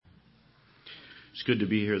It's good to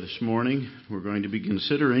be here this morning. We're going to be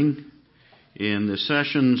considering in the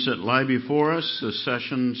sessions that lie before us, the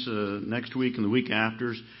sessions next week and the week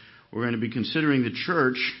after, we're going to be considering the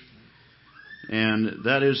church, and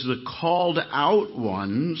that is the called out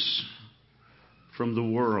ones from the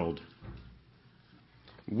world.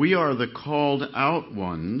 We are the called out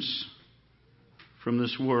ones from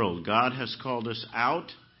this world. God has called us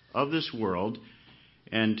out of this world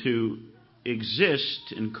and to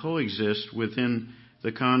exist and coexist within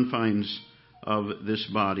the confines of this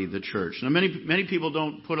body, the church. Now, many people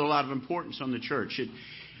don't put a lot of importance on the church,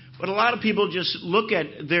 but a lot of people just look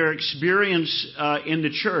at their experience in the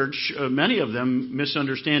church. Many of them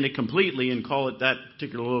misunderstand it completely and call it that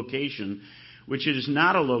particular location, which it is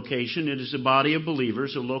not a location. It is a body of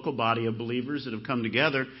believers, a local body of believers that have come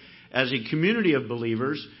together as a community of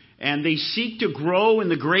believers, and they seek to grow in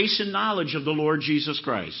the grace and knowledge of the Lord Jesus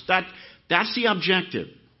Christ. That's the objective,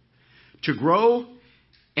 to grow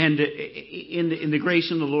and in the grace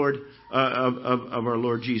and the Lord of our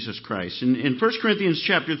Lord Jesus Christ. In 1 Corinthians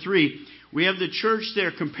chapter 3, we have the church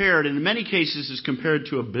there compared, and in many cases is compared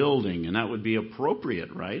to a building, and that would be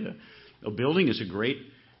appropriate, right? A building is a great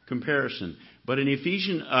comparison. But in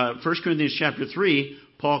 1 Corinthians chapter 3,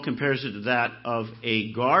 Paul compares it to that of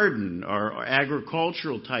a garden or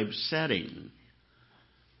agricultural type setting.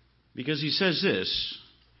 Because he says this,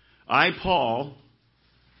 I, Paul,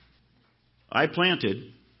 I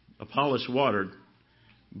planted, Apollos watered,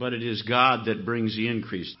 but it is God that brings the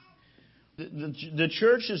increase. The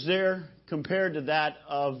church is there compared to that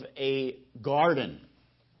of a garden.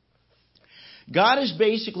 God is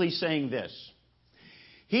basically saying this.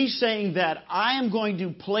 He's saying that I am going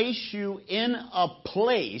to place you in a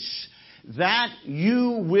place that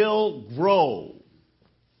you will grow.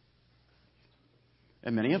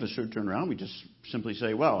 And many of us sort of turn around, we just simply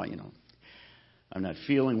say, well, I'm not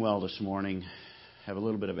feeling well this morning, have a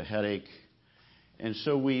little bit of a headache. And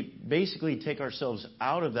so we basically take ourselves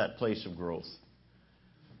out of that place of growth.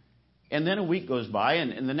 And then a week goes by,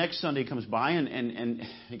 and the next Sunday comes by, and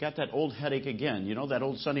you got that old headache again. You know, that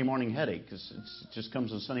old Sunday morning headache, because it just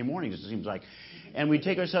comes on Sunday mornings, it seems like. And we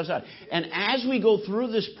take ourselves out. And as we go through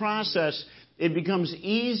this process, it becomes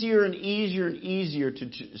easier and easier and easier to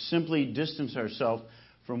simply distance ourselves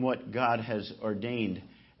from what God has ordained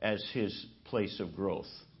as His place of growth.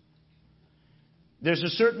 There's a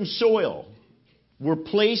certain soil. We're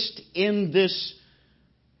placed in this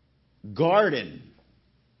garden.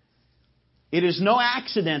 It is no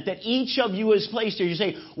accident that each of you is placed here. You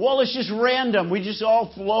say, well, it's just random. We just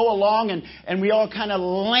all flow along and we all kind of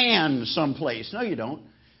land someplace. No, you don't.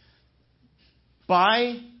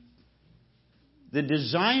 By the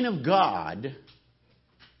design of God,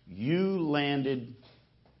 you landed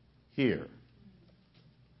here.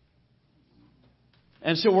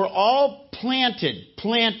 And so we're all planted.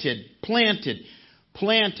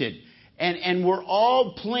 And we're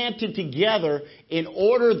all planted together in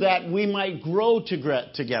order that we might grow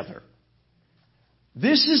together.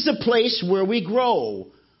 This is the place where we grow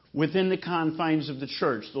within the confines of the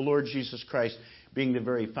church, the Lord Jesus Christ being the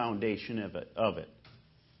very foundation of it.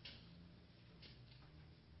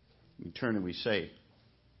 We turn and we say,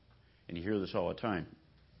 and you hear this all the time,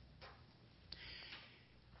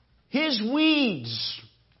 his weeds.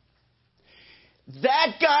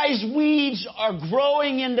 That guy's weeds are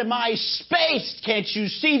growing into my space. Can't you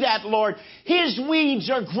see that, Lord? His weeds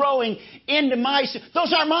are growing into my space.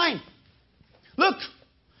 Those aren't mine. Look,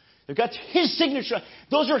 they've got His signature.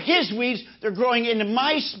 Those are His weeds. They're growing into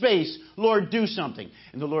my space. Lord, do something.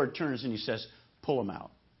 And the Lord turns and He says, pull them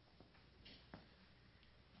out.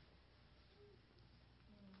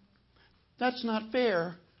 That's not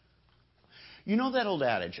fair. You know that old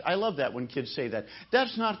adage. I love that when kids say that.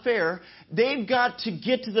 That's not fair. They've got to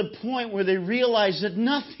get to the point where they realize that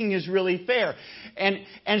nothing is really fair. And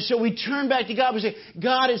so we turn back to God and say,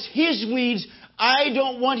 God, is His weeds. I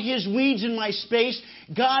don't want His weeds in my space.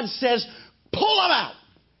 God says, pull them out.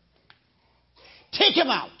 Take them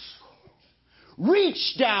out.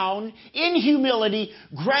 Reach down in humility,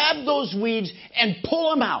 grab those weeds, and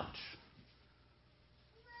pull them out.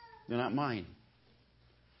 They're not mine.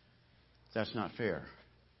 That's not fair.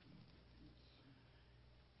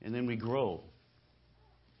 And then we grow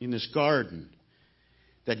in this garden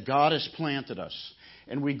that God has planted us.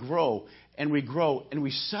 And we grow and we grow and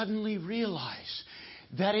we suddenly realize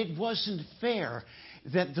that it wasn't fair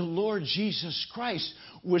that the Lord Jesus Christ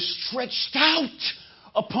was stretched out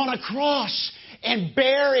upon a cross and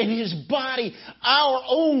bear in His body our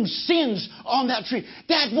own sins on that tree.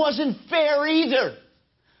 That wasn't fair either.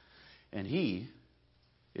 And He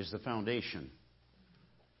is the foundation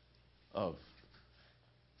of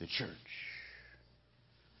the church.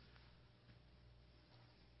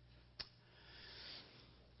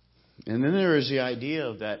 And then there is the idea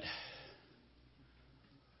of that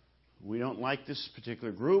we don't like this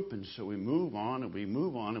particular group, and so we move on and we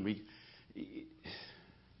move on and we...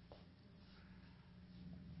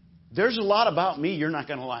 There's a lot about me you're not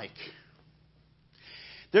going to like.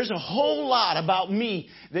 There's a whole lot about me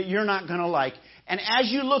that you're not going to like. And as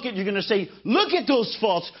you look at it, you're going to say, look at those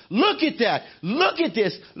faults. Look at that. Look at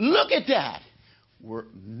this. Look at that. We're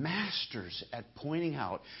masters at pointing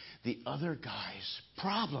out the other guy's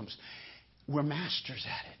problems. We're masters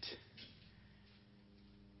at it.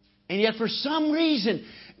 And yet for some reason,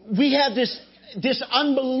 we have this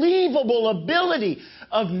unbelievable ability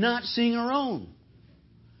of not seeing our own.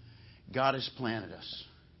 God has planted us.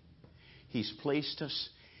 He's placed us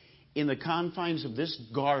in the confines of this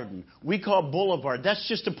garden we call Boulevard. That's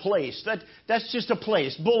just a place. That's just a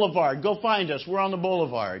place. Boulevard. Go find us. We're on the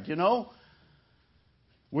Boulevard, you know.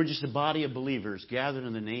 We're just a body of believers gathered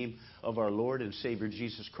in the name of our Lord and Savior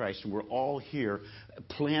Jesus Christ. And we're all here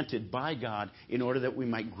planted by God in order that we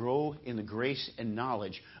might grow in the grace and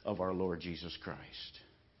knowledge of our Lord Jesus Christ.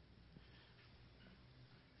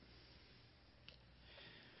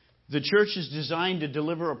 The church is designed to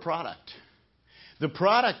deliver a product. The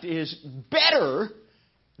product is better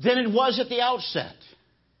than it was at the outset.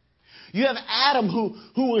 You have Adam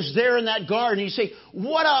who was there in that garden. You say,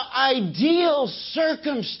 what an ideal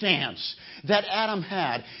circumstance that Adam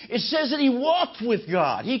had. It says that he walked with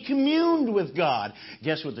God. He communed with God.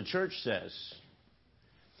 Guess what the church says?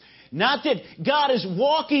 Not that God is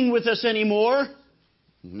walking with us anymore,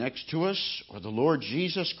 next to us, or the Lord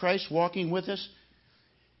Jesus Christ walking with us.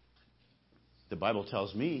 The Bible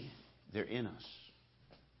tells me they're in us.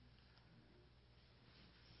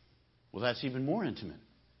 Well, that's even more intimate.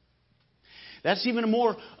 That's even a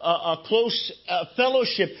more close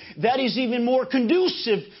fellowship. That is even more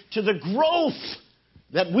conducive to the growth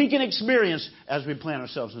that we can experience as we plant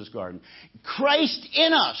ourselves in this garden. Christ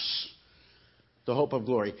in us, the hope of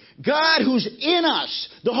glory. God who's in us,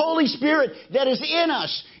 the Holy Spirit that is in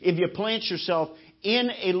us. If you plant yourself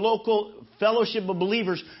in a local fellowship of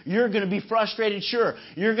believers, you're going to be frustrated, sure.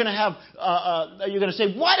 You're going to have, you're going to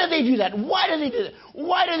say, why do they do that? Why do they do that?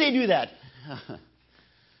 Why do they do that?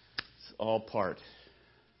 It's all part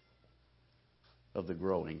of the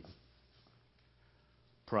growing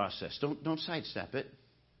process. Don't sidestep it.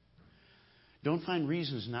 Don't find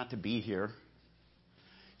reasons not to be here.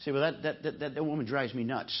 Say, well, that woman drives me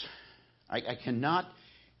nuts. I cannot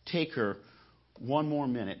take her one more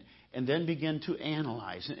minute. And then begin to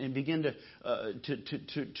analyze and begin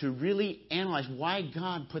to really analyze why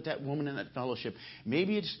God put that woman in that fellowship.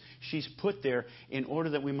 Maybe she's put there in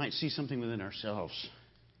order that we might see something within ourselves.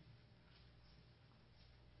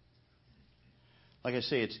 Like I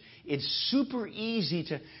say, it's super easy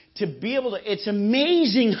to be able to. It's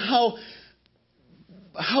amazing how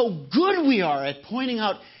good we are at pointing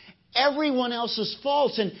out everyone else's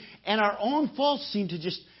faults, and our own faults seem to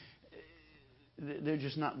just. They're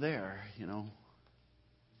just not there, you know.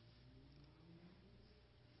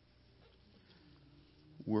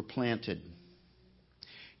 We're planted.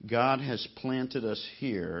 God has planted us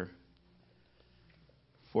here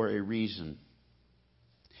for a reason.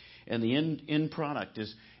 And the end product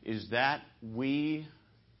is that we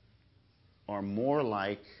are more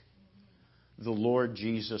like the Lord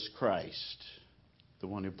Jesus Christ, the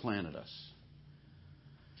one who planted us.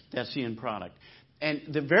 That's the end product.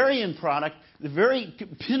 And the very end product, the very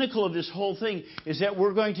pinnacle of this whole thing is that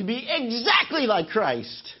we're going to be exactly like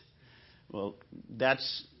Christ. Well,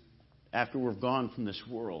 that's after we've gone from this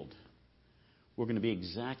world. We're going to be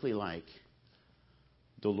exactly like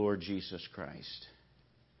the Lord Jesus Christ.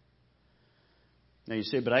 Now you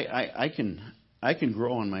say, but I can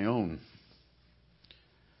grow on my own.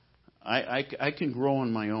 I can grow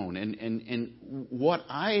on my own. And what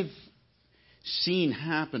I've seen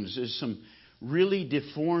happens is some really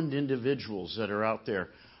deformed individuals that are out there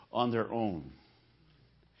on their own.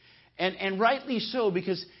 And rightly so,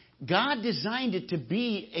 because God designed it to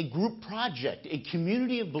be a group project, a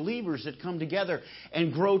community of believers that come together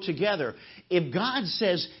and grow together. If God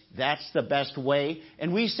says that's the best way,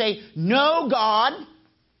 and we say, no, God,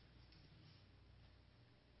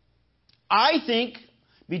 I think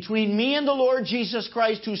between me and the Lord Jesus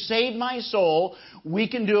Christ who saved my soul, we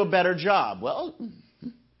can do a better job. Well,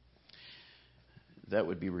 that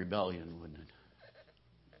would be rebellion, wouldn't it?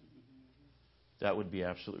 That would be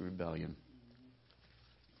absolute rebellion.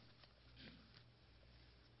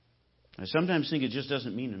 I sometimes think it just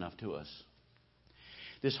doesn't mean enough to us.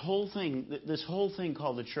 This whole thing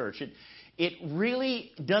called the church, it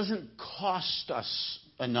really doesn't cost us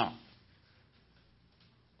enough.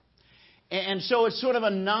 And so it's sort of a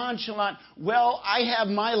nonchalant, well, I have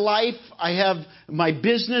my life, I have my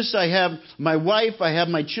business, I have my wife, I have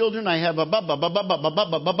my children, I have a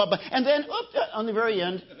and then on the very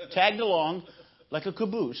end, tagged along like a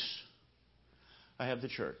caboose, I have the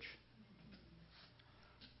church.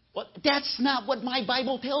 Well, that's not what my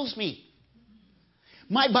Bible tells me.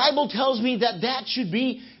 My Bible tells me that should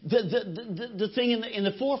be the thing in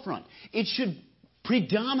the forefront. It should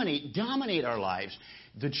dominate our lives.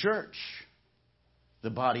 The church, the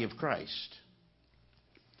body of Christ.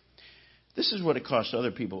 This is what it costs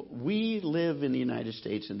other people. We live in the United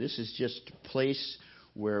States, and this is just a place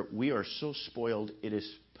where we are so spoiled, it is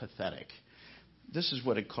pathetic. This is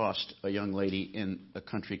what it cost a young lady in a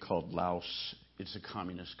country called Laos. It's a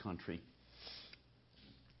communist country.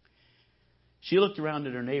 She looked around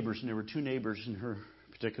at her neighbors, and there were 2 neighbors in her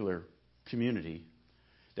particular community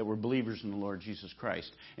that were believers in the Lord Jesus Christ.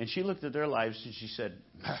 And she looked at their lives and she said,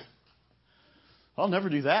 I'll never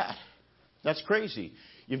do that. That's crazy.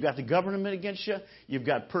 You've got the government against you. You've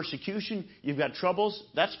got persecution. You've got troubles.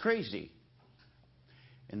 That's crazy.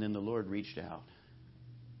 And then the Lord reached out.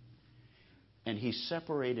 And He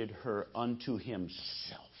separated her unto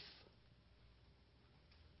Himself.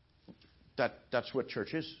 That's what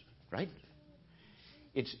church is, right?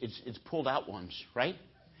 It's pulled out ones, right?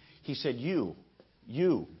 He said, you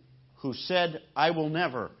who said, I will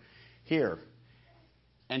never, here.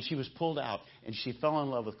 And she was pulled out, and she fell in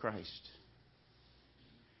love with Christ.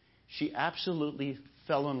 She absolutely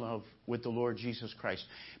fell in love with the Lord Jesus Christ.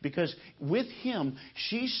 Because with Him,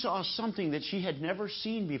 she saw something that she had never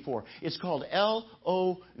seen before. It's called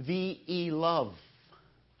L-O-V-E, love.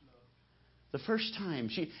 The first time.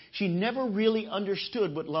 She never really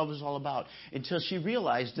understood what love is all about until she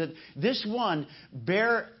realized that this one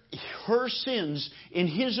bare her sins in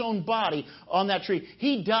His own body on that tree.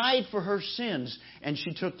 He died for her sins, and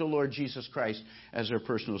she took the Lord Jesus Christ as her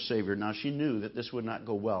personal Savior. Now, she knew that this would not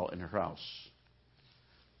go well in her house.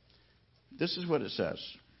 This is what it says.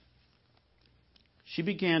 She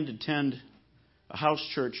began to attend a house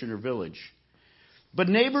church in her village. But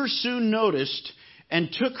neighbors soon noticed and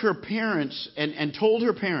took her parents and told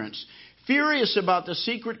her parents. Furious about the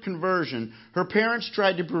secret conversion, her parents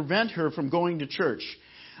tried to prevent her from going to church.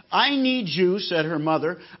 I need you, said her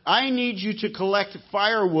mother, I need you to collect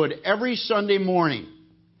firewood every Sunday morning.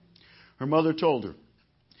 Her mother told her,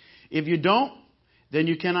 if you don't, then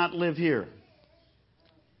you cannot live here.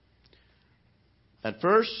 At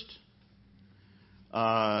first,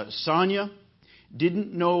 Sonia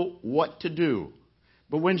didn't know what to do.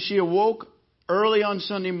 But when she awoke early on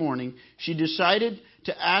Sunday morning, she decided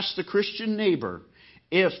to ask the Christian neighbor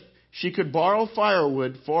if she could borrow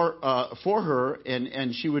firewood for her,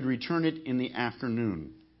 and she would return it in the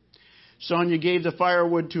afternoon. Sonia gave the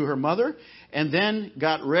firewood to her mother and then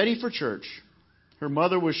got ready for church. Her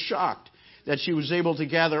mother was shocked that she was able to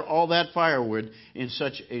gather all that firewood in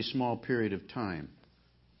such a small period of time.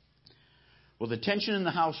 Well, the tension in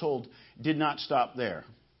the household did not stop there.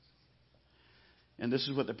 And this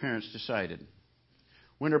is what the parents decided.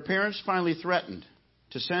 When her parents finally threatened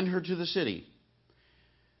to send her to the city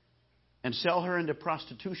and sell her into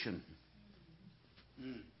prostitution.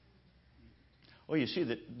 Oh, you see,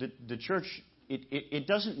 the church, it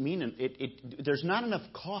doesn't mean, there's not enough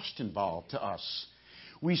cost involved to us.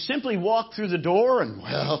 We simply walk through the door and,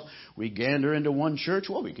 well, we gander into one church.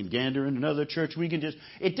 Well, we can gander into another church. We can just,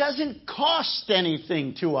 it doesn't cost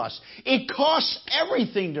anything to us. It costs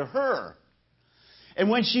everything to her. And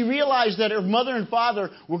when she realized that her mother and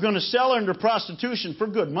father were going to sell her into prostitution for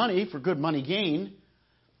good money gain,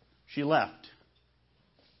 she left.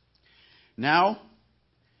 Now,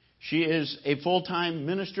 she is a full-time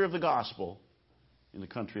minister of the gospel in the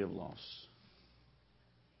country of Laos.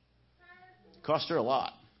 It cost her a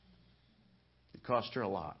lot. It cost her a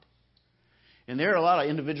lot. And there are a lot of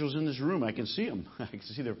individuals in this room. I can see them. I can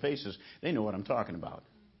see their faces. They know what I'm talking about.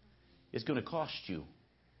 It's going to cost you.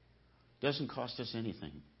 It doesn't cost us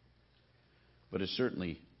anything. But it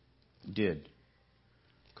certainly did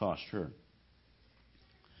cost her.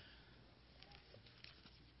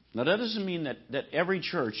 Now, that doesn't mean that every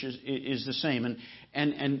church is the same.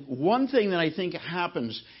 And one thing that I think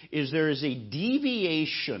happens is there is a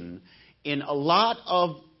deviation in a lot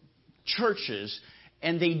of churches,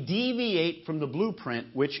 and they deviate from the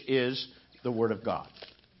blueprint, which is the Word of God.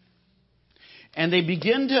 And they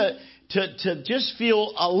begin to just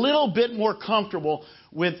feel a little bit more comfortable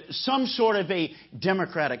with some sort of a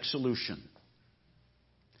democratic solution.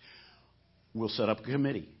 We'll set up a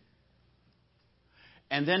committee.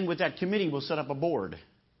 And then with that committee, we'll set up a board.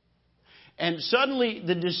 And suddenly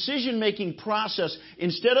the decision-making process,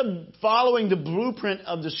 instead of following the blueprint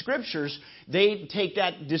of the Scriptures, they take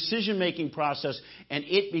that decision-making process and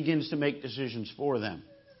it begins to make decisions for them.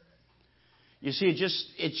 You see,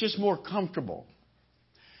 it's just more comfortable.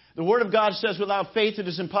 The Word of God says without faith it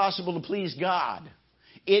is impossible to please God.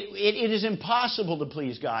 It is impossible to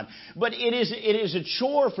please God. But it is a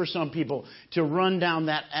chore for some people to run down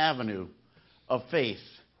that avenue of faith.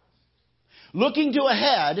 Looking to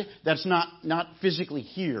ahead, that's not physically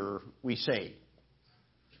here, we say.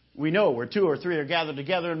 We know where 2 or 3 are gathered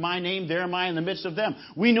together in my name, there am I in the midst of them.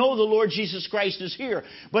 We know the Lord Jesus Christ is here.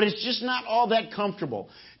 But it's just not all that comfortable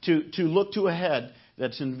to look to a head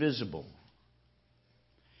that's invisible.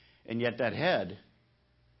 And yet that head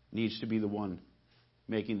needs to be the one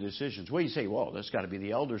making the decisions. Well, you say, well, that's got to be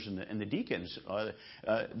the elders and the deacons.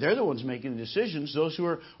 They're the ones making the decisions. Those who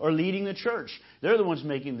are leading the church, they're the ones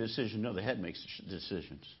making the decision. No, the head makes the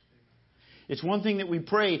decisions. It's one thing that we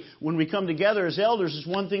pray when we come together as elders. It's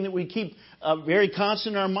one thing that we keep very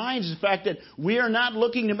constant in our minds, is the fact that we are not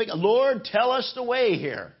looking to make, Lord, tell us the way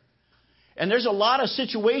here. And there's a lot of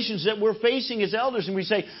situations that we're facing as elders, and we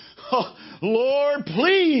say, oh, Lord,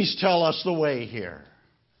 please tell us the way here.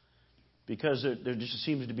 Because there just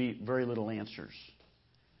seems to be very little answers.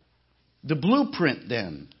 The blueprint,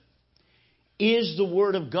 then, is the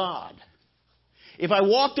Word of God. If I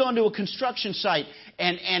walked onto a construction site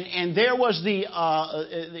and there was the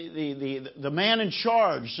man in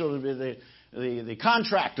charge, sort of the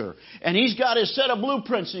contractor, and he's got his set of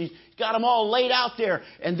blueprints and he's got them all laid out there,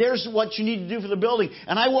 and there's what you need to do for the building,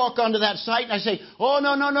 and I walk onto that site and I say, oh,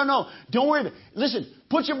 no, don't worry about it. Listen,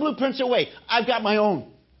 put your blueprints away. I've got my own.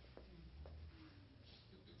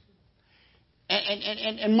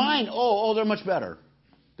 And mine, they're much better.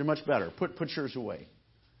 They're much better. Put yours away.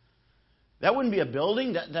 That wouldn't be a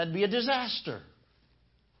building. That'd be a disaster.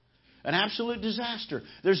 An absolute disaster.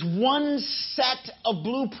 There's one set of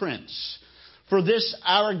blueprints for this,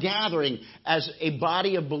 our gathering, as a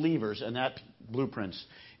body of believers. And that blueprints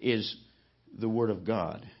is the Word of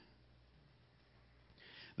God.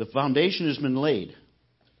 The foundation has been laid.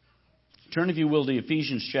 Turn, if you will, to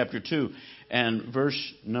Ephesians chapter 2 and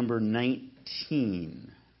verse number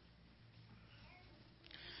 19.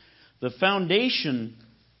 The foundation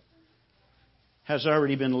has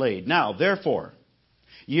already been laid. Now, therefore,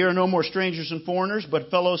 ye are no more strangers and foreigners, but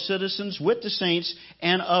fellow citizens with the saints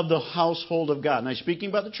and of the household of God. Now, speaking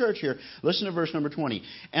about the church here, listen to verse number 20.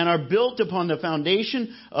 And are built upon the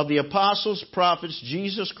foundation of the apostles, prophets,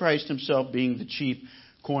 Jesus Christ himself being the chief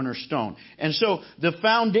cornerstone. And so the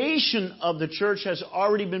foundation of the church has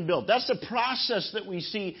already been built. That's the process that we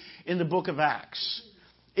see in the book of Acts.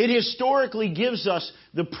 It historically gives us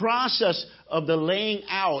the process of the laying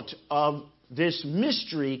out of this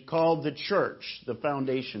mystery called the church. The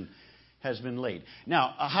foundation has been laid.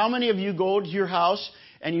 Now, how many of you go to your house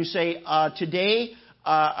and you say, today,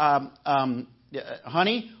 honey,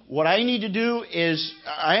 what I need to do is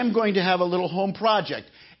I am going to have a little home project.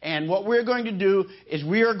 And what we're going to do is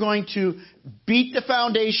we are going to beat the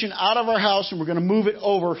foundation out of our house and we're going to move it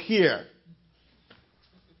over here.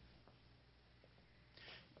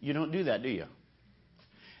 You don't do that, do you?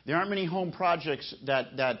 There aren't many home projects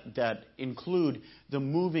that include the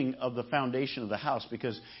moving of the foundation of the house,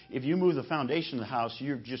 because if you move the foundation of the house,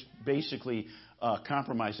 you're just basically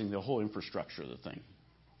compromising the whole infrastructure of the thing.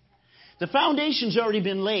 The foundation's already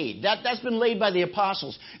been laid. That's been laid by the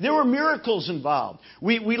apostles. There were miracles involved.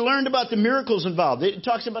 We learned about the miracles involved. It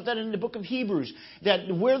talks about that in the book of Hebrews,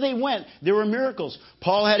 that where they went, there were miracles.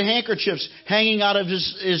 Paul had handkerchiefs hanging out of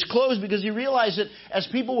his clothes because he realized that as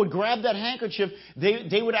people would grab that handkerchief,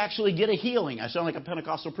 they would actually get a healing. I sound like a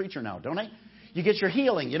Pentecostal preacher now, don't I? You get your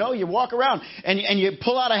healing, you walk around and you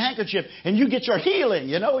pull out a handkerchief and you get your healing,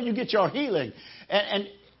 you get your healing.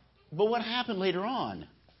 But what happened later on?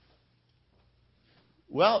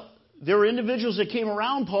 Well, there were individuals that came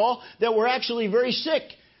around Paul that were actually very sick.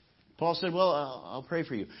 Paul said, well, I'll pray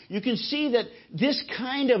for you. You can see that this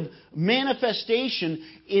kind of manifestation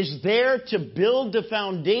is there to build the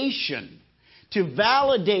foundation, to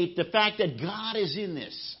validate the fact that God is in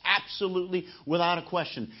this. Absolutely, without a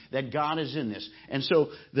question, that God is in this. And so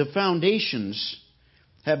the foundations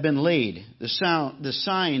have been laid. The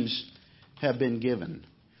signs have been given.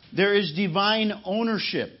 There is divine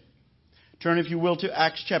ownership. Turn, if you will, to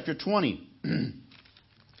Acts chapter 20.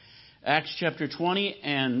 Acts chapter 20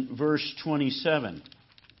 and verse 27.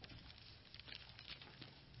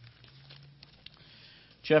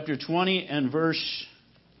 Chapter 20 and verse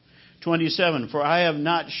 27. For I have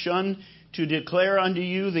not shunned to declare unto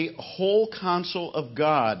you the whole counsel of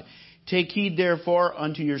God. Take heed therefore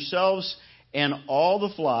unto yourselves and all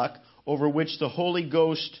the flock over which the Holy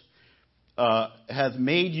Ghost hath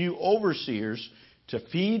made you overseers to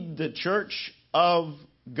feed the church of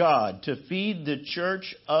God, to feed the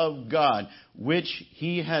church of God, which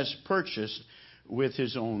he has purchased with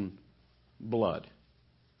his own blood.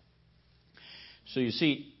 So you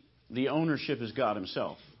see, the ownership is God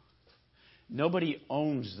himself. Nobody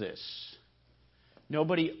owns this.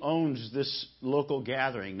 Nobody owns this local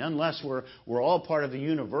gathering. Nonetheless, we're all part of the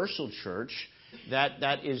universal church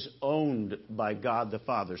that is owned by God the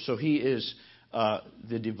Father. So he is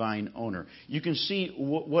the divine owner. You can see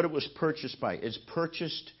what it was purchased by. It's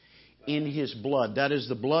purchased in his blood. That is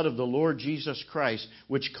the blood of the Lord Jesus Christ,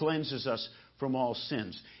 which cleanses us from all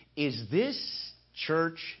sins. Is this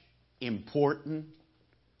church important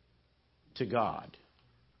to God?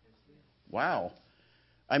 Wow.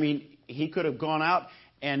 I mean, he could have gone out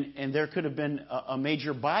and there could have been a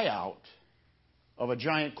major buyout of a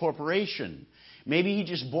giant corporation. Maybe he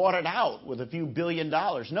just bought it out with a few $1 billion.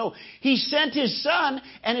 No, he sent his son,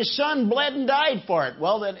 and his son bled and died for it.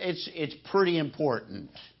 Well, then it's pretty important.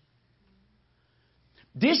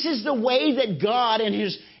 This is the way that God, in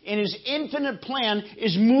His infinite plan,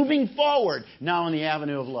 is moving forward now in the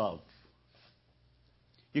avenue of love.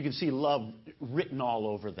 You can see love written all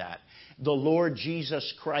over that. The Lord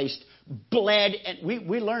Jesus Christ bled, and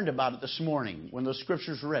we learned about it this morning when the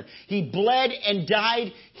scriptures were read. He bled and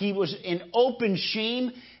died. He was in open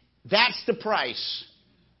shame. That's the price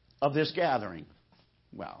of this gathering.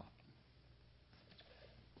 Well,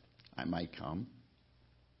 I might come,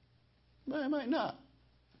 but I might not.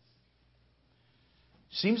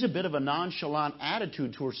 Seems a bit of a nonchalant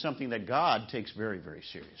attitude towards something that God takes very, very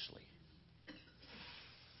seriously.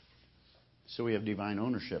 So we have divine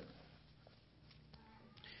ownership.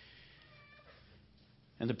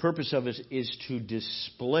 And the purpose of it is to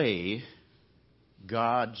display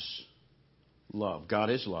God's love. God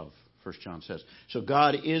is love, 1 John says. So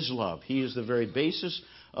God is love. He is the very basis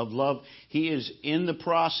of love. He is in the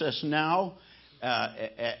process now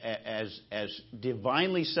as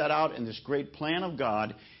divinely set out in this great plan of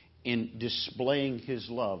God in displaying His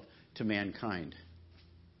love to mankind.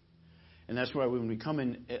 And that's why when we come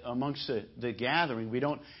in amongst the gathering, we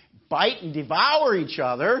don't bite and devour each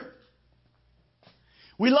other.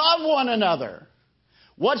 We love one another.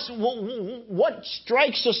 What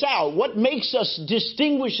strikes us out, what makes us,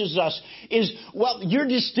 distinguishes us is, well, you're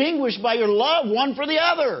distinguished by your love one for the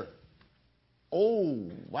other. Oh,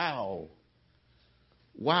 wow.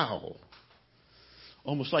 Wow.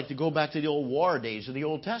 Almost like to go back to the old war days of the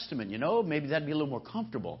Old Testament, you know? Maybe that'd be a little more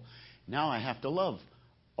comfortable. Now I have to love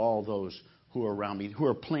all those who are around me, who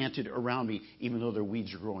are planted around me, even though their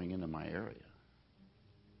weeds are growing into my area.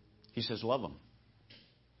 He says, love them.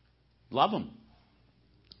 Love them.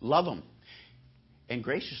 Love them. And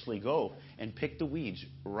graciously go and pick the weeds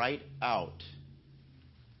right out.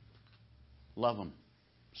 Love them.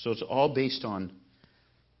 So it's all based on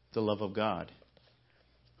the love of God.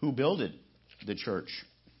 Who builded the church?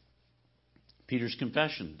 Peter's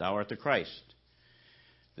confession, thou art the Christ,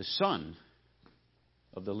 the Son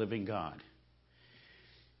of the living God.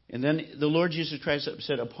 And then the Lord Jesus Christ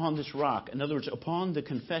said, upon this rock, in other words, upon the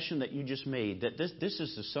confession that you just made, that this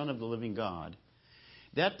is the Son of the living God,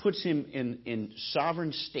 that puts him in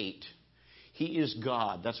sovereign state. He is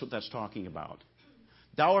God. That's what that's talking about.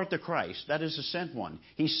 Thou art the Christ. That is the sent one.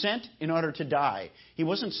 He's sent in order to die. He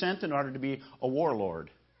wasn't sent in order to be a warlord.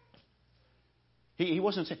 He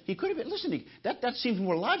wasn't sent. He could have been. Listen, that seems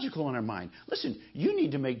more logical in our mind. Listen, you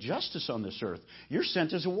need to make justice on this earth. You're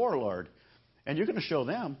sent as a warlord. And you're going to show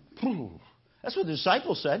them. That's what the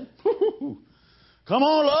disciples said. Come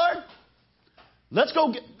on, Lord. Let's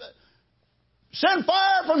go send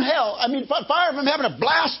fire from hell. Fire from heaven to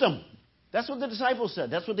blast them. That's what the disciples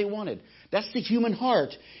said. That's what they wanted. That's the human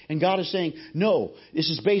heart. And God is saying, no,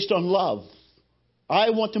 this is based on love.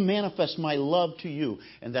 I want to manifest my love to you.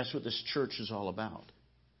 And that's what this church is all about.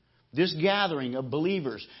 This gathering of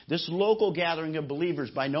believers, this local gathering of believers,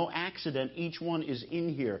 by no accident, each one is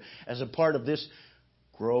in here as a part of this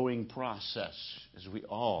growing process as we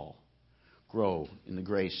all grow in the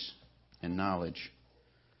grace and knowledge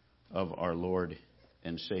of our Lord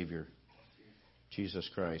and Savior, Jesus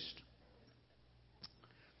Christ.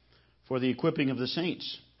 For the equipping of the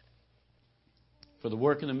saints, for the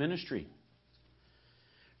work of the ministry,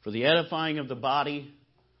 for the edifying of the body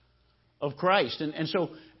of Christ. And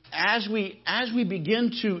so as we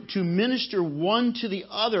begin to minister one to the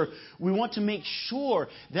other, we want to make sure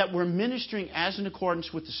that we're ministering as in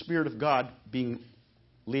accordance with the Spirit of God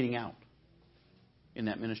leading out in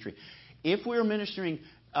that ministry. If we're ministering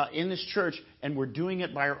in this church and we're doing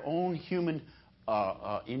it by our own human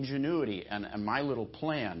ingenuity and my little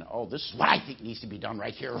plan. Oh, this is what I think needs to be done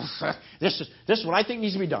right here. This is what I think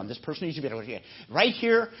needs to be done. This person needs to be done right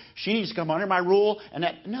here. She needs to come under my rule. And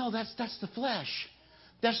that's the flesh.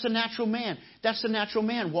 That's the natural man. That's the natural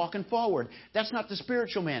man walking forward. That's not the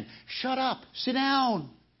spiritual man. Shut up. Sit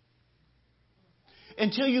down.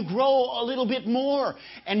 Until you grow a little bit more.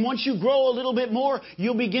 And once you grow a little bit more,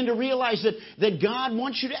 you'll begin to realize that God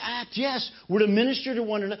wants you to act. Yes, we're to minister to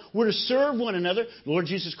one another. We're to serve one another. The Lord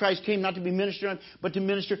Jesus Christ came not to be ministered on, but to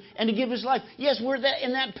minister and to give His life. Yes, we're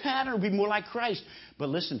in that pattern. We'll be more like Christ. But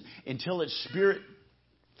listen, until it's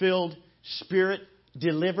Spirit-filled,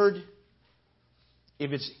 Spirit-delivered,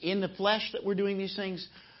 if it's in the flesh that we're doing these things,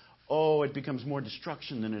 it becomes more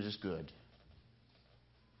destruction than it is good.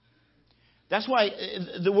 That's why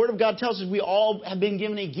the Word of God tells us we all have been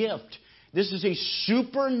given a gift. This is a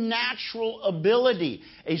supernatural ability.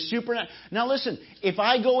 Now listen, if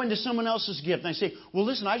I go into someone else's gift and I say, well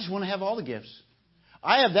listen, I just want to have all the gifts.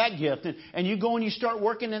 I have that gift. And you go and you start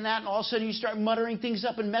working in that and all of a sudden you start muttering things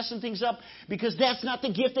up and messing things up because that's not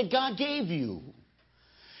the gift that God gave you.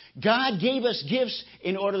 God gave us gifts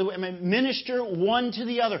in order to minister one to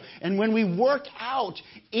the other. And when we work out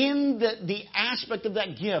in the aspect of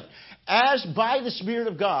that gift, as by the Spirit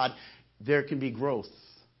of God, there can be growth.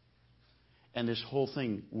 And this whole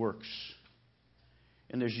thing works.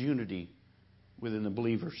 And there's unity within the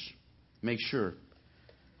believers. Make sure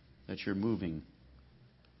that you're moving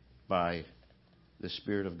by the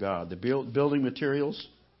Spirit of God. The building materials.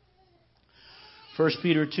 1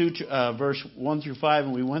 Peter 2, verse 1 through 5,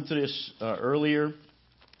 and we went through this earlier.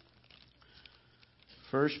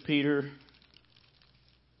 1 Peter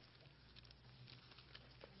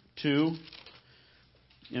 2,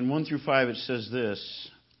 and 1 through 5, it says this.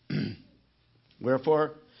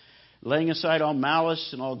 Wherefore, laying aside all malice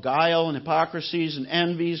and all guile and hypocrisies and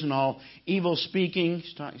envies and all evil speaking.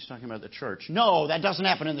 He's talking about the church. No, that doesn't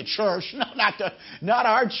happen in the church. No, not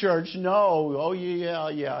our church. No. Oh, yeah,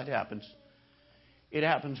 it happens. It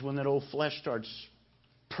happens when that old flesh starts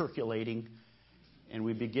percolating and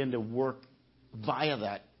we begin to work via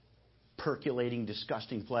that percolating,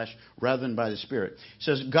 disgusting flesh rather than by the Spirit. It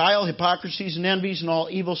says, guile, hypocrisies, and envies, and all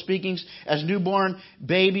evil speakings, as newborn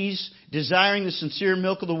babies, desiring the sincere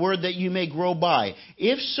milk of the word that you may grow by.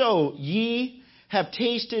 If so, ye have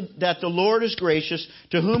tasted that the Lord is gracious,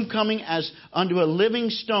 to whom coming as unto a living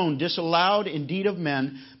stone, disallowed indeed of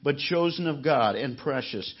men, but chosen of God, and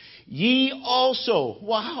precious. Ye also,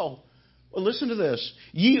 wow, well, listen to this.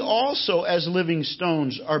 Ye also, as living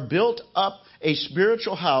stones, are built up a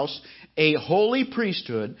spiritual house, a holy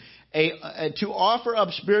priesthood, to offer up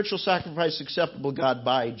spiritual sacrifice acceptable to God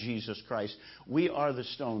by Jesus Christ. We are the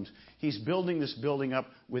stones. He's building this building up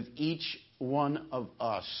with each one of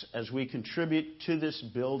us as we contribute to this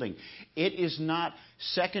building. It is not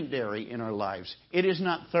secondary in our lives. It is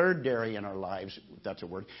not thirdary in our lives. That's a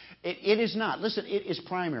word. It is not. Listen, it is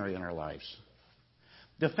primary in our lives.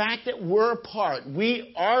 The fact that we're a part,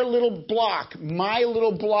 our little block, my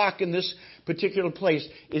little block in this particular place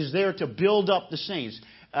is there to build up the saints.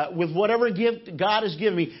 With whatever gift God has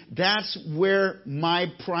given me, that's where my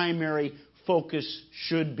primary focus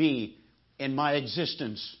should be in my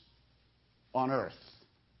existence on earth.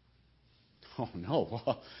 Oh, no.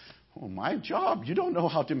 Oh, my job. You don't know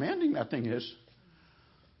how demanding that thing is.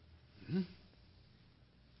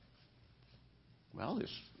 Well,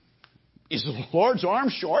 is the Lord's arm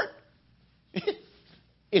short?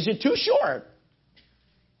 Is it too short?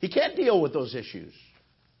 He can't deal with those issues.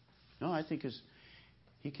 No, I think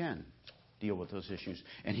He can deal with those issues.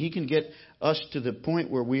 And He can get us to the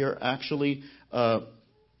point where we are actually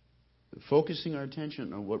focusing our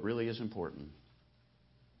attention on what really is important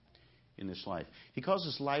in this life. He calls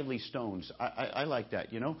us lively stones. I like that.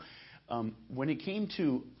 When it came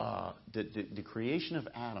to the creation of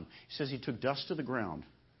Adam, He says He took dust to the ground.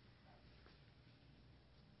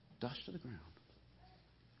 Dust to the ground.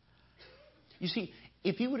 You see,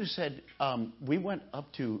 if He would have said, we went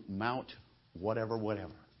up to Mount whatever,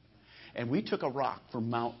 and we took a rock from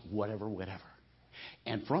Mount whatever,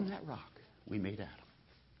 and from that rock we made Adam.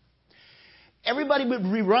 Everybody would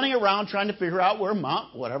be running around trying to figure out where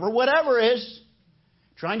Mount whatever is,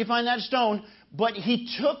 trying to find that stone. But He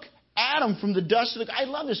took Adam from the dust of the... I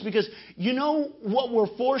love this because you know what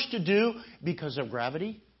we're forced to do because of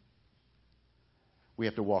gravity? We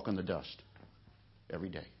have to walk on the dust every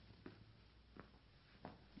day.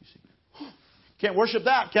 You see, can't worship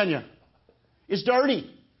that, can you? It's dirty.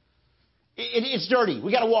 It's dirty.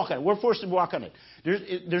 We got to walk on it. We're forced to walk on it.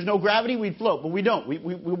 There's no gravity, we'd float, but we don't. We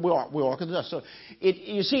walk on the dust. So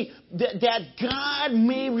you see that God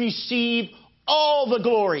may receive all the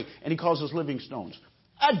glory. And he calls us living stones.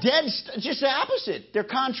 Just the opposite. They're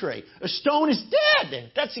contrary. A stone is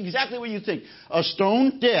dead. That's exactly what you think. A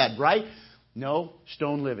stone dead, right? No,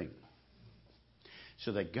 stone living.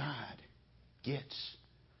 So that God gets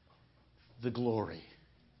the glory.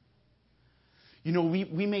 You know,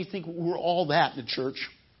 we may think we're all that in the church.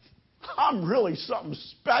 I'm really something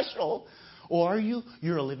special. Or are you?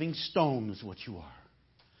 You're a living stone is what you are.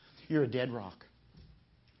 You're a dead rock.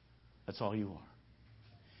 That's all you are.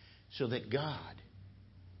 So that God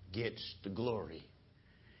gets the glory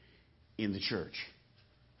in the church.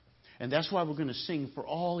 And that's why we're going to sing for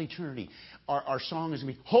all eternity. Our song is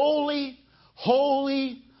going to be Holy,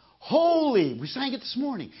 Holy, Holy. We sang it this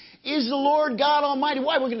morning. Is the Lord God Almighty.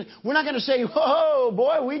 Why? We're not going to say, oh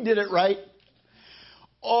boy, we did it right.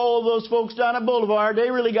 All those folks down at Boulevard,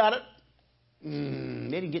 they really got it. They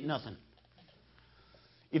didn't get nothing.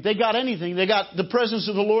 If they got anything, they got the presence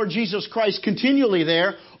of the Lord Jesus Christ continually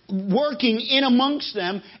there, working in amongst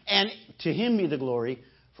them, and to Him be the glory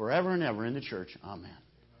forever and ever in the church. Amen.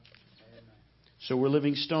 So we're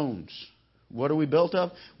living stones. What are we built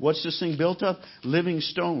of? What's this thing built of? Living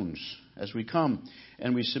stones as we come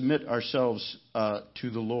and we submit ourselves to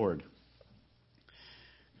the Lord.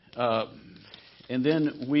 And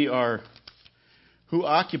then we are, who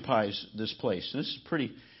occupies this place? This is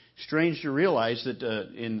pretty strange to realize that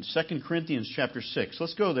in 2 Corinthians chapter 6,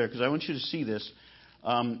 let's go there because I want you to see this.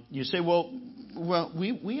 You say, well,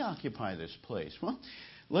 we occupy this place. Well,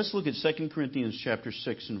 let's look at 2 Corinthians chapter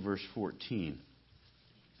 6 and verse 14.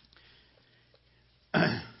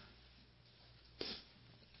 Am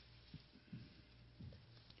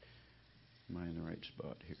I in the right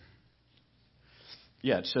spot here?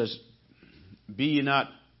 Yeah, it says, be ye not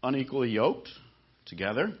unequally yoked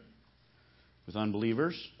together with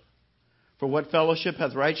unbelievers. For what fellowship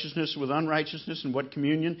hath righteousness with unrighteousness, and what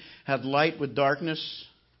communion hath light with darkness?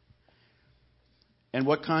 And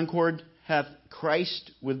what concord hath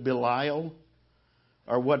Christ with Belial?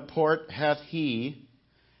 Or what part hath he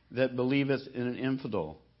that believeth in an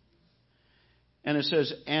infidel? And it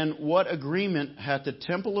says, and what agreement hath the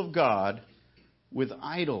temple of God with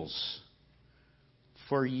idols?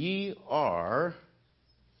 For ye are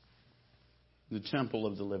the temple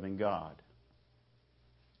of the living God.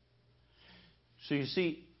 So you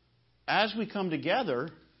see, as we come together,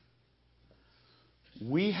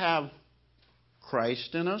 we have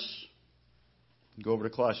Christ in us. Go over to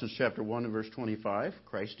Colossians chapter 1 and verse 25.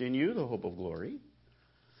 Christ in you, the hope of glory.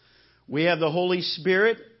 We have the Holy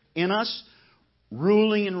Spirit in us,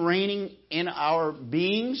 ruling and reigning in our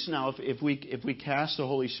beings. Now, if we cast the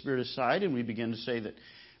Holy Spirit aside and we begin to say that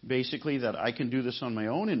basically that I can do this on my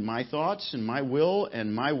own and my thoughts and my will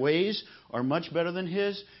and my ways are much better than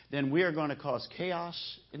His, then we are going to cause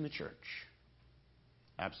chaos in the church.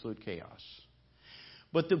 Absolute chaos.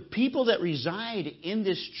 But the people that reside in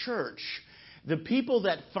this church, the people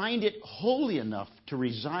that find it holy enough to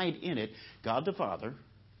reside in it, God the Father,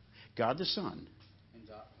 God the Son,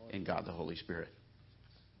 and God the Holy Spirit.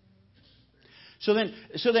 So then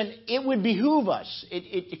it would behoove us,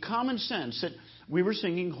 common sense, that we were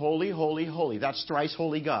singing holy, holy, holy. That's thrice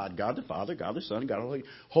holy God. God the Father, God the Son, God the Holy.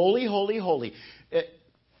 Holy, holy, holy.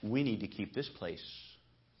 We need to keep this place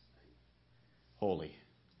holy.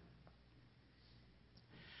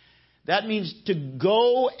 That means to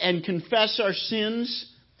go and confess our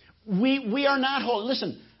sins. We are not holy.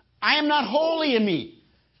 Listen, I am not holy in me.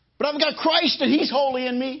 But I've got Christ and He's holy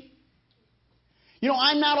in me. You know,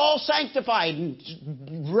 I'm not all sanctified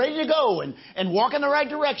and ready to go and walk in the right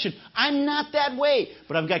direction. I'm not that way.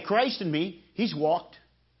 But I've got Christ in me. He's walked.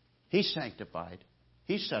 He's sanctified.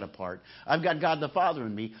 He's set apart. I've got God the Father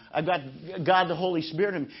in me. I've got God the Holy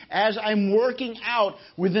Spirit in me. As I'm working out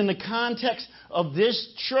within the context of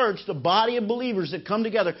this church, the body of believers that come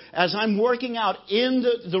together, as I'm working out in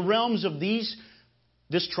the realms of this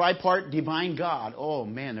tripart divine God, oh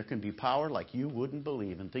man, there can be power like you wouldn't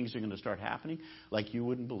believe. And things are going to start happening like you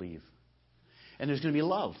wouldn't believe. And there's going to be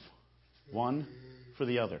love, one for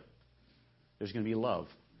the other. There's going to be love,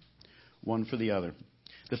 one for the other.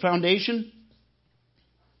 The foundation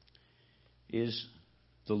is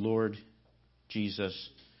the Lord Jesus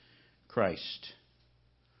Christ.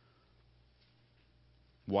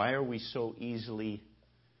 Why are we so easily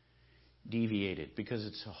deviated? Because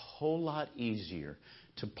it's a whole lot easier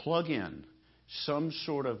to plug in some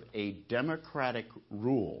sort of a democratic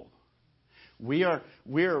rule. We are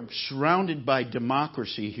surrounded by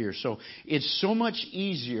democracy here, so it's so much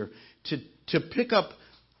easier to pick up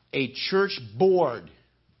a church board.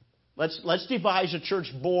 Let's devise a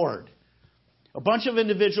church board. A bunch of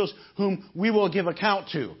individuals whom we will give account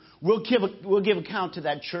to. We'll give account to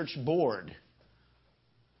that church board.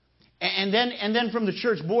 And then from the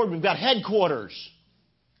church board, we've got headquarters.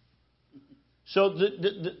 So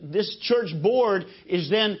this church board is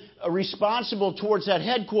then responsible towards that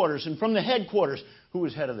headquarters. And from the headquarters, who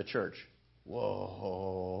is head of the church?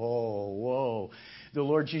 Whoa. The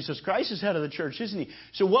Lord Jesus Christ is head of the church, isn't He?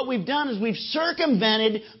 So what we've done is we've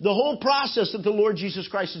circumvented the whole process that the Lord Jesus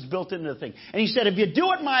Christ has built into the thing. And He said, if you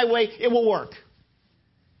do it my way, it will work.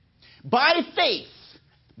 By faith,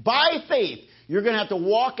 you're going to have to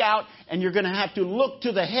walk out and you're going to have to look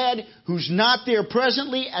to the head who's not there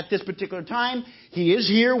presently at this particular time. He is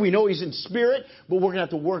here. We know He's in spirit. But we're going to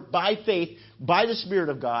have to work by faith, by the Spirit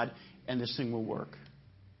of God, and this thing will work.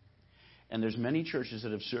 And there's many churches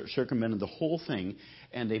that have circumvented the whole thing,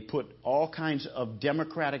 and they put all kinds of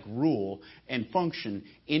democratic rule and function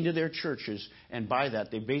into their churches. And by that,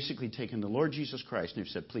 they've basically taken the Lord Jesus Christ and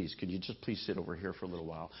they've said, please, could you just please sit over here for a little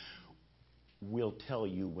while? We'll tell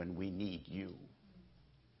you when we need you.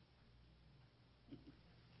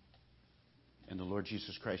 And the Lord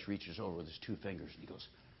Jesus Christ reaches over with His two fingers and He goes,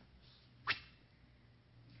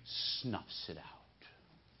 snuffs it out.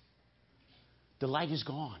 The light is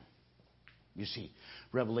gone. You see,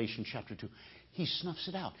 Revelation chapter 2. He snuffs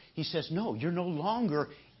it out. He says, no, you're no longer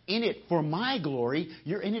in it for my glory.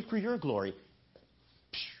 You're in it for your glory.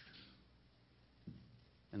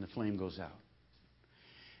 And the flame goes out.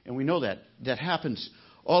 And we know that happens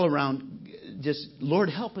all around. Just, Lord,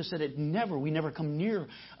 help us that we never come near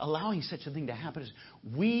allowing such a thing to happen.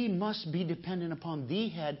 We must be dependent upon the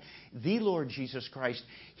head, the Lord Jesus Christ.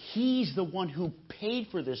 He's the one who paid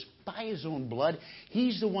for this by His own blood.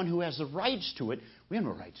 He's the one who has the rights to it. We have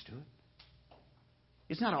no rights to it.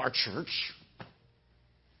 It's not our church.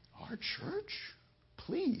 Our church?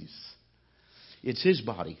 Please. It's His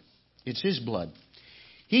body. It's His blood.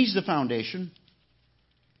 He's the foundation.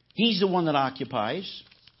 He's the one that occupies.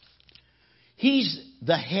 He's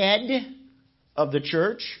the head of the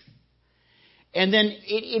church. And then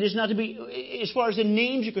it is not to be, as far as the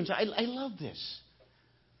names are concerned, I love this.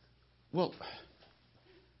 Well,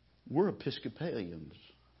 we're Episcopalians.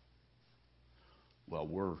 Well,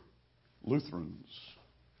 we're Lutherans.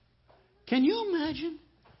 Can you imagine?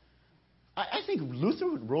 I think Luther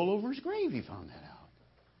would roll over his grave if he found that out.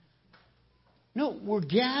 No, we're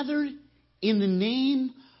gathered in the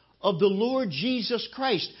name of the Lord Jesus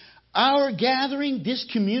Christ. Our gathering, this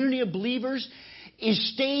community of believers,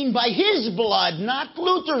 is stained by His blood, not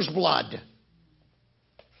Luther's blood.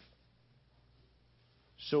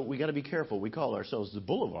 So we got to be careful. We call ourselves the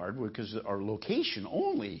Boulevard because our location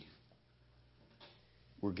only.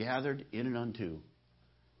 We're gathered in and unto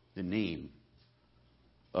the name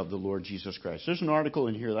of the Lord Jesus Christ. There's an article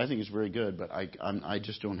in here that I think is very good, but I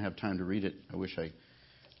just don't have time to read it. I wish I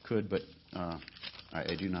could, but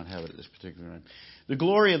I do not have it at this particular time. The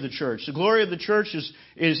glory of the church. The glory of the church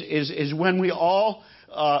is when we all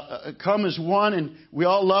come as one and we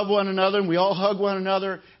all love one another and we all hug one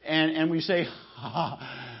another and we say,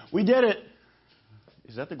 we did it.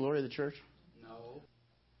 Is that the glory of the church? No.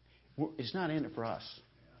 It's not in it for us.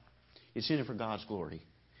 It's in it for God's glory.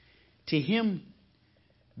 To Him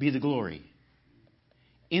be the glory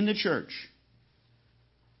in the church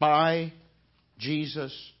by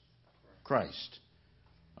Jesus Christ.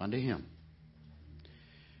 Unto Him.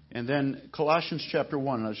 And then Colossians chapter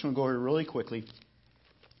 1. And I just want to go here really quickly.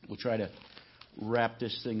 We'll try to wrap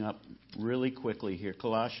this thing up really quickly here.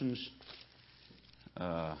 Colossians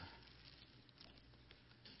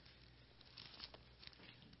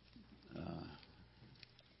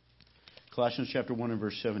chapter 1 and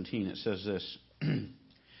verse 17. It says this.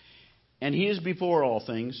 And He is before all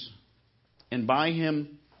things, and by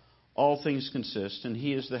Him all things consist, and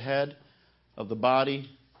He is the head of the body,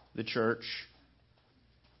 the church,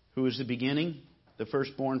 who is the beginning, the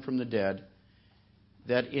firstborn from the dead,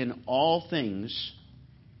 that in all things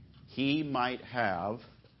He might have,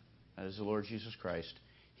 that is the Lord Jesus Christ,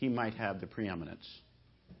 He might have the preeminence.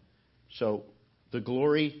 So the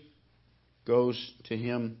glory goes to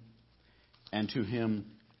Him and to Him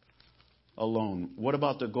alone. What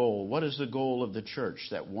about the goal? What is the goal of the church?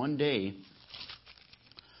 That one day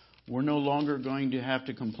we're no longer going to have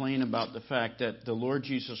to complain about the fact that the Lord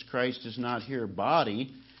Jesus Christ is not here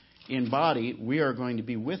in body. We are going to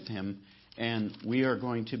be with Him, and we are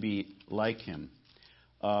going to be like Him.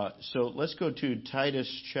 So let's go to Titus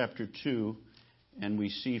chapter 2, and we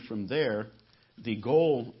see from there the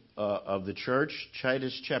goal of the church.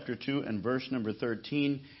 Titus chapter 2 and verse number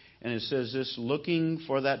 13. And it says this, looking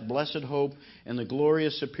for that blessed hope and the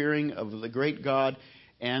glorious appearing of the great God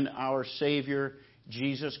and our Savior,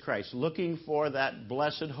 Jesus Christ. Looking for that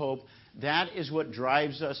blessed hope. That is what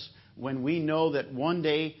drives us when we know that one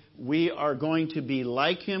day we are going to be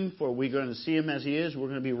like Him, for we're going to see Him as He is. We're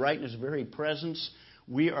going to be right in His very presence.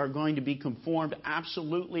 We are going to be conformed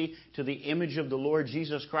absolutely to the image of the Lord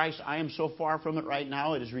Jesus Christ. I am so far from it right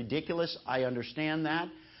now. It is ridiculous. I understand that.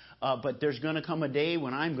 But there's going to come a day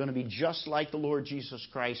when I'm going to be just like the Lord Jesus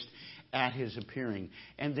Christ at His appearing.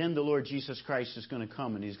 And then the Lord Jesus Christ is going to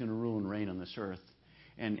come and He's going to rule and reign on this earth.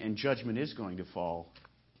 And judgment is going to fall.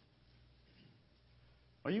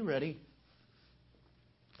 Are you ready?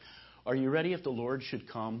 Are you ready if the Lord should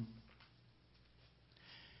come?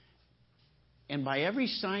 And by every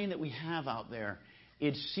sign that we have out there,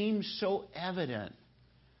 it seems so evident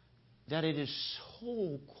that it is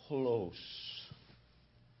so close.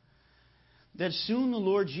 That soon the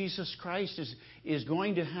Lord Jesus Christ is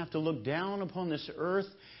going to have to look down upon this earth,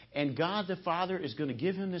 and God the Father is going to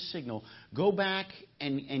give Him the signal. Go back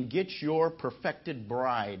and get your perfected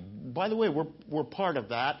bride. By the way, we're part of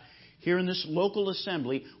that. Here in this local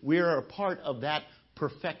assembly, we are a part of that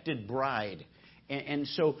perfected bride. And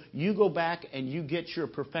so you go back and you get your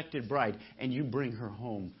perfected bride, and you bring her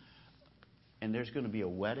home. And there's going to be a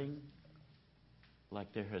wedding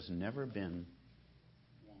like there has never been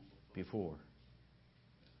before.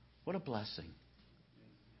 What a blessing.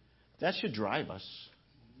 That should drive us.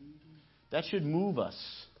 That should move us.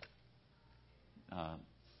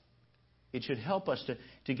 It should help us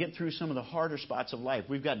to get through some of the harder spots of life.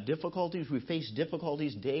 We've got difficulties. We face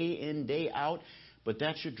difficulties day in, day out. But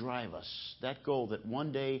that should drive us. That goal that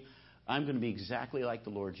one day I'm going to be exactly like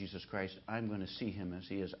the Lord Jesus Christ. I'm going to see Him as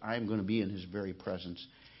He is. I'm going to be in His very presence.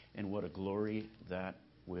 And what a glory that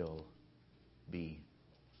will be.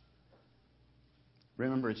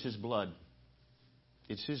 Remember, it's His blood.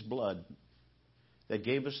 It's His blood that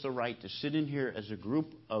gave us the right to sit in here as a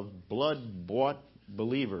group of blood-bought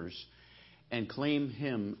believers and claim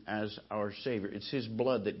Him as our Savior. It's His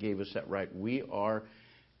blood that gave us that right. We are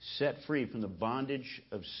set free from the bondage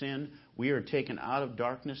of sin. We are taken out of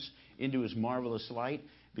darkness into His marvelous light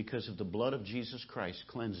because of the blood of Jesus Christ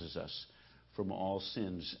cleanses us from all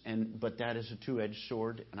sins. But that is a two-edged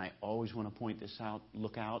sword, and I always want to point this out.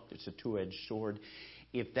 Look out, it's a two-edged sword.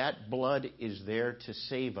 If that blood is there to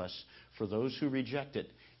save us, for those who reject it,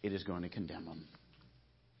 it is going to condemn them.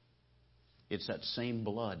 It's that same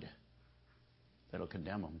blood that'll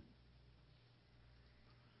condemn them.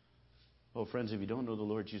 Oh, friends, if you don't know the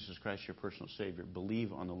Lord Jesus Christ, your personal Savior,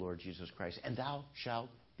 believe on the Lord Jesus Christ, and thou shalt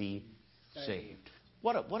be saved.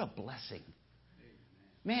 What a blessing.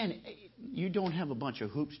 Man, you don't have a bunch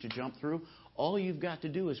of hoops to jump through. All you've got to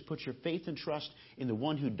do is put your faith and trust in the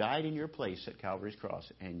one who died in your place at Calvary's cross,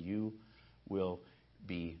 and you will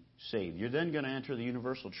be saved. You're then going to enter the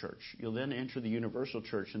universal church. You'll then enter the universal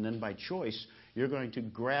church, and then by choice, you're going to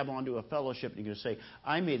grab onto a fellowship, and you're going to say,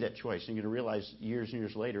 I made that choice. And you're going to realize years and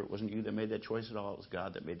years later, it wasn't you that made that choice at all. It was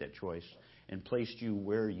God that made that choice and placed you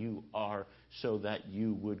where you are so that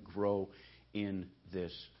you would grow in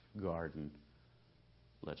this garden.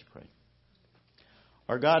 Let's pray.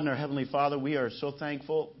 Our God and our Heavenly Father, we are so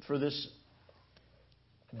thankful for this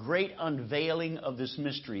great unveiling of this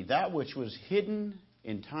mystery. That which was hidden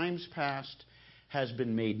in times past has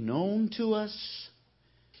been made known to us.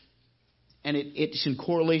 And it's in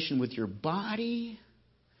correlation with your body,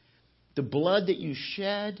 the blood that you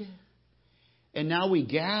shed. And now we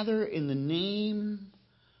gather in the name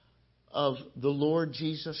of the Lord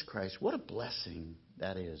Jesus Christ. What a blessing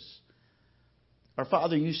that is. Our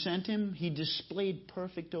Father, you sent Him. He displayed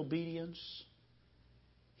perfect obedience.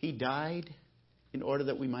 He died in order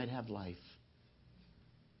that we might have life.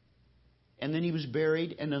 And then He was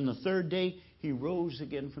buried. And on the third day, He rose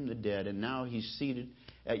again from the dead. And now He's seated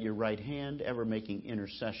at your right hand, ever making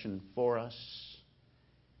intercession for us,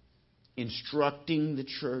 instructing the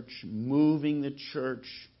church, moving the church.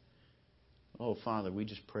 Oh, Father, we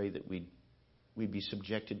just pray that we'd be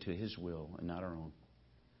subjected to His will and not our own.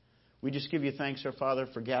 We just give you thanks, our Father,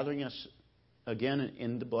 for gathering us again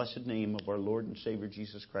in the blessed name of our Lord and Savior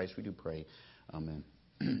Jesus Christ. We do pray. Amen.